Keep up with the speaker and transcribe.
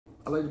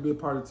I like to be a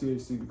part of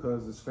THC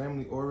because it's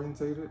family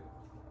orientated.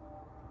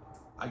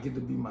 I get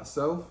to be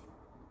myself.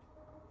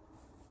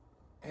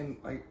 And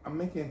like, I'm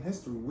making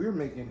history. We're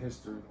making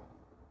history.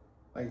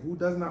 Like, who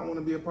does not want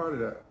to be a part of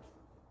that?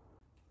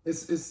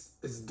 It's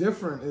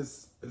different.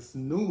 It's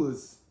new.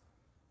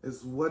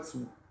 It's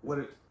what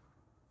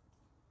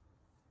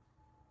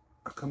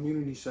a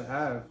community should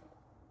have.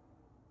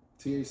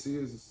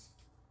 THC is,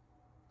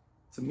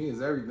 to me,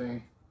 is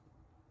everything.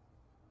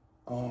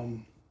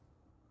 Um,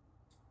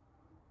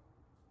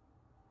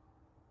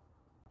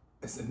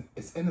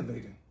 it's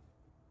innovating.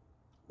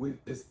 We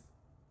it's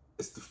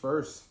the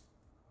first.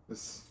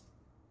 It's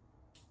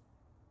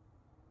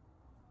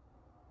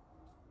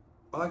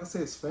like I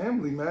say, it's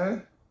family,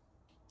 man.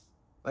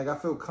 Like, I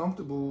feel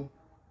comfortable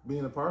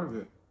being a part of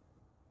it.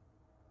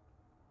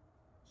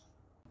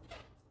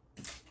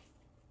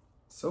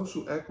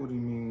 Social equity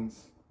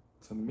means,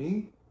 to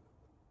me,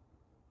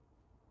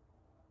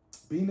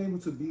 being able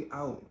to be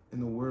out in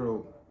the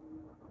world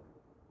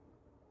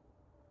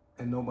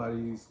and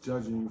nobody's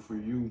judging you for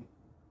you,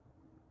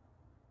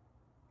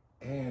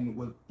 and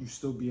what you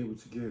still be able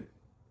to get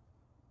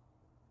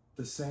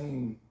the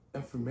same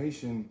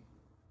information,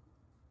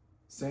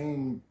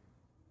 same,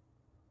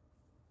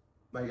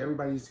 like,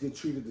 everybody used to get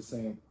treated the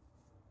same.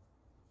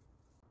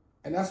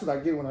 And that's what I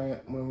get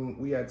when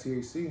we at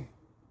THC,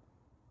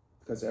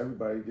 because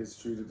everybody gets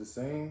treated the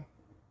same,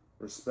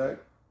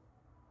 respect.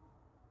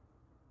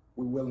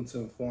 We're willing to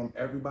inform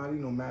everybody,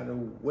 no matter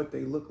what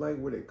they look like,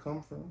 where they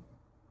come from.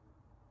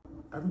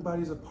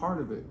 Everybody's a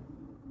part of it,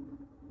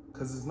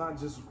 because it's not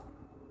just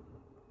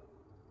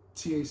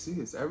THC,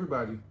 it's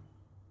everybody.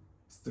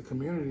 It's the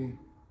community.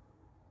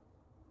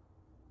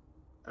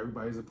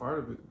 Everybody's a part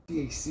of it.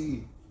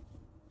 THC,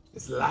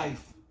 it's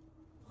life.